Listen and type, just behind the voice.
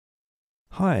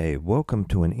Hi, welcome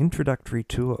to an introductory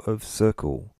tour of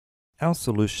Circle, our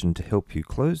solution to help you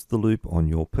close the loop on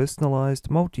your personalized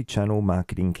multi-channel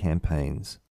marketing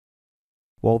campaigns.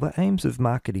 While the aims of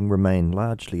marketing remain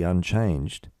largely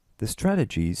unchanged, the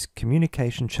strategies,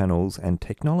 communication channels, and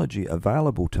technology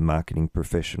available to marketing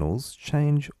professionals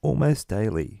change almost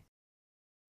daily.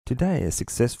 Today, a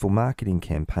successful marketing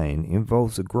campaign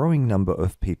involves a growing number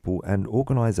of people and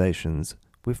organizations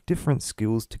with different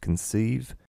skills to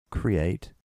conceive,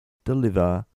 create,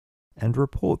 deliver, and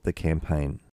report the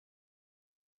campaign.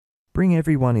 Bring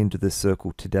everyone into the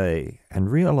circle today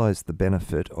and realize the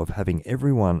benefit of having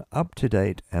everyone up to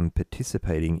date and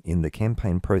participating in the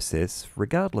campaign process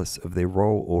regardless of their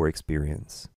role or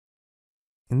experience.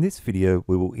 In this video,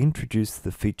 we will introduce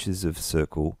the features of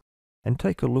Circle and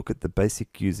take a look at the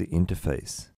basic user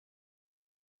interface.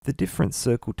 The different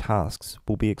Circle tasks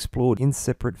will be explored in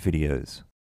separate videos.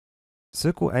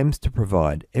 Circle aims to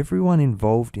provide everyone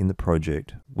involved in the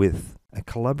project with a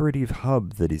collaborative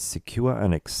hub that is secure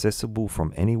and accessible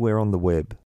from anywhere on the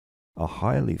web, a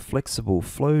highly flexible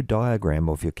flow diagram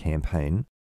of your campaign,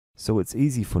 so it's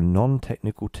easy for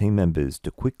non-technical team members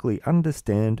to quickly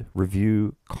understand,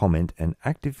 review, comment, and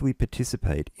actively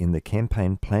participate in the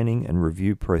campaign planning and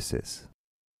review process.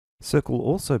 Circle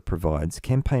also provides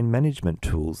campaign management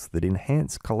tools that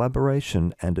enhance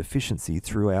collaboration and efficiency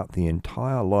throughout the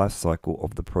entire life cycle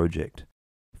of the project,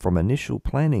 from initial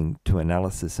planning to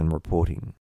analysis and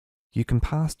reporting. You can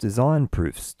pass design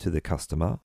proofs to the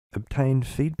customer, obtain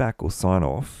feedback or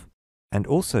sign-off, and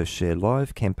also share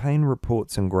live campaign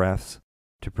reports and graphs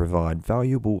to provide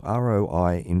valuable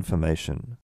ROI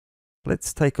information.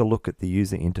 Let's take a look at the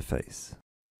user interface.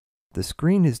 The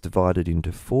screen is divided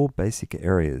into 4 basic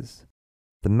areas.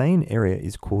 The main area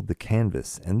is called the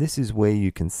canvas, and this is where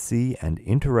you can see and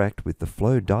interact with the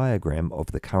flow diagram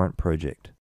of the current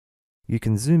project. You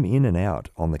can zoom in and out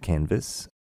on the canvas,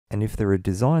 and if there are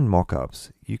design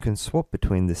mock-ups, you can swap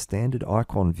between the standard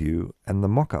icon view and the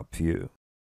mock-up view.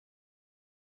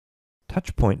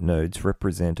 Touchpoint nodes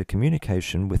represent a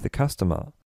communication with the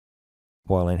customer,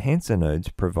 while enhancer nodes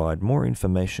provide more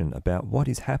information about what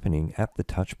is happening at the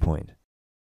touchpoint.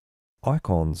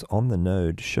 Icons on the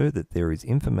node show that there is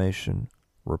information,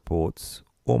 reports,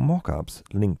 or mock-ups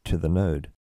linked to the node.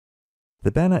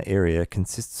 The banner area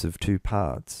consists of 2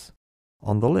 parts.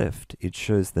 On the left, it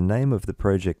shows the name of the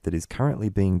project that is currently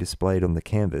being displayed on the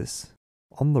canvas.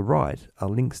 On the right are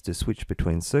links to switch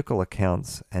between Circle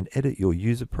accounts and edit your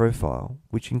user profile,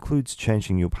 which includes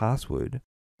changing your password,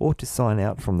 or to sign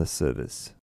out from the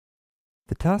service.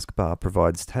 The taskbar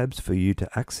provides tabs for you to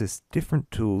access different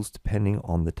tools depending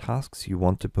on the tasks you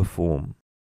want to perform.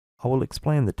 I will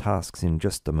explain the tasks in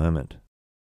just a moment.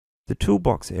 The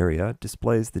toolbox area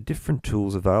displays the different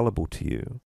tools available to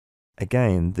you.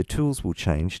 Again, the tools will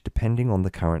change depending on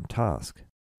the current task.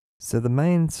 So the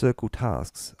main Circle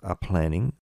tasks are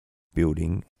planning,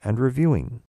 building, and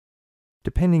reviewing.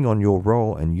 Depending on your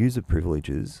role and user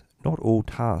privileges, not all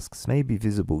tasks may be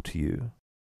visible to you.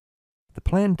 The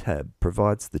Plan tab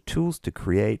provides the tools to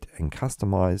create and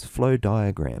customize flow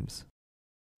diagrams.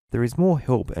 There is more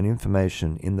help and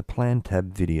information in the Plan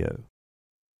tab video.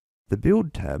 The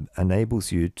Build tab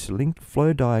enables you to link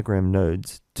flow diagram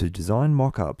nodes to design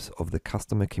mock-ups of the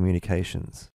customer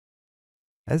communications.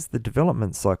 As the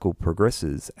development cycle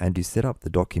progresses and you set up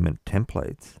the document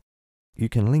templates, you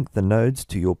can link the nodes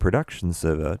to your production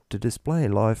server to display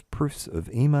live proofs of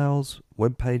emails,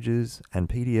 web pages, and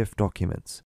PDF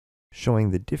documents, showing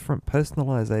the different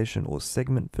personalization or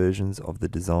segment versions of the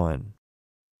design.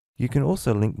 You can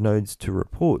also link nodes to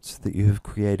reports that you have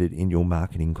created in your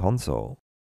marketing console.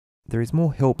 There is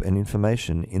more help and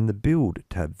information in the Build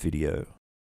tab video.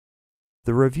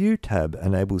 The Review tab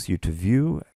enables you to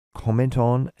view, comment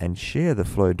on, and share the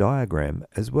flow diagram,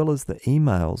 as well as the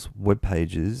emails, web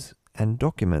pages, and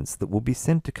documents that will be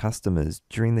sent to customers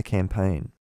during the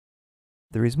campaign.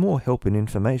 There is more help and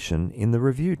information in the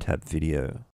Review tab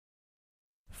video.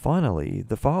 Finally,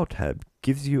 the File tab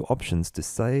gives you options to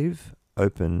save,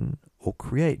 open, or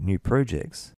create new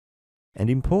projects, and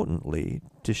importantly,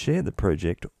 to share the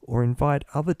project or invite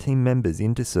other team members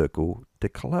into Circle to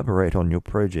collaborate on your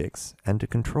projects and to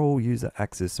control user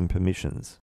access and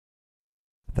permissions.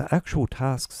 The actual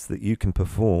tasks that you can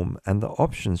perform and the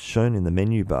options shown in the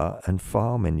menu bar and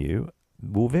file menu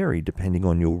will vary depending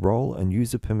on your role and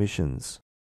user permissions.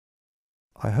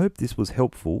 I hope this was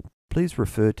helpful. Please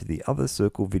refer to the other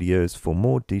Circle videos for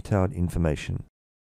more detailed information.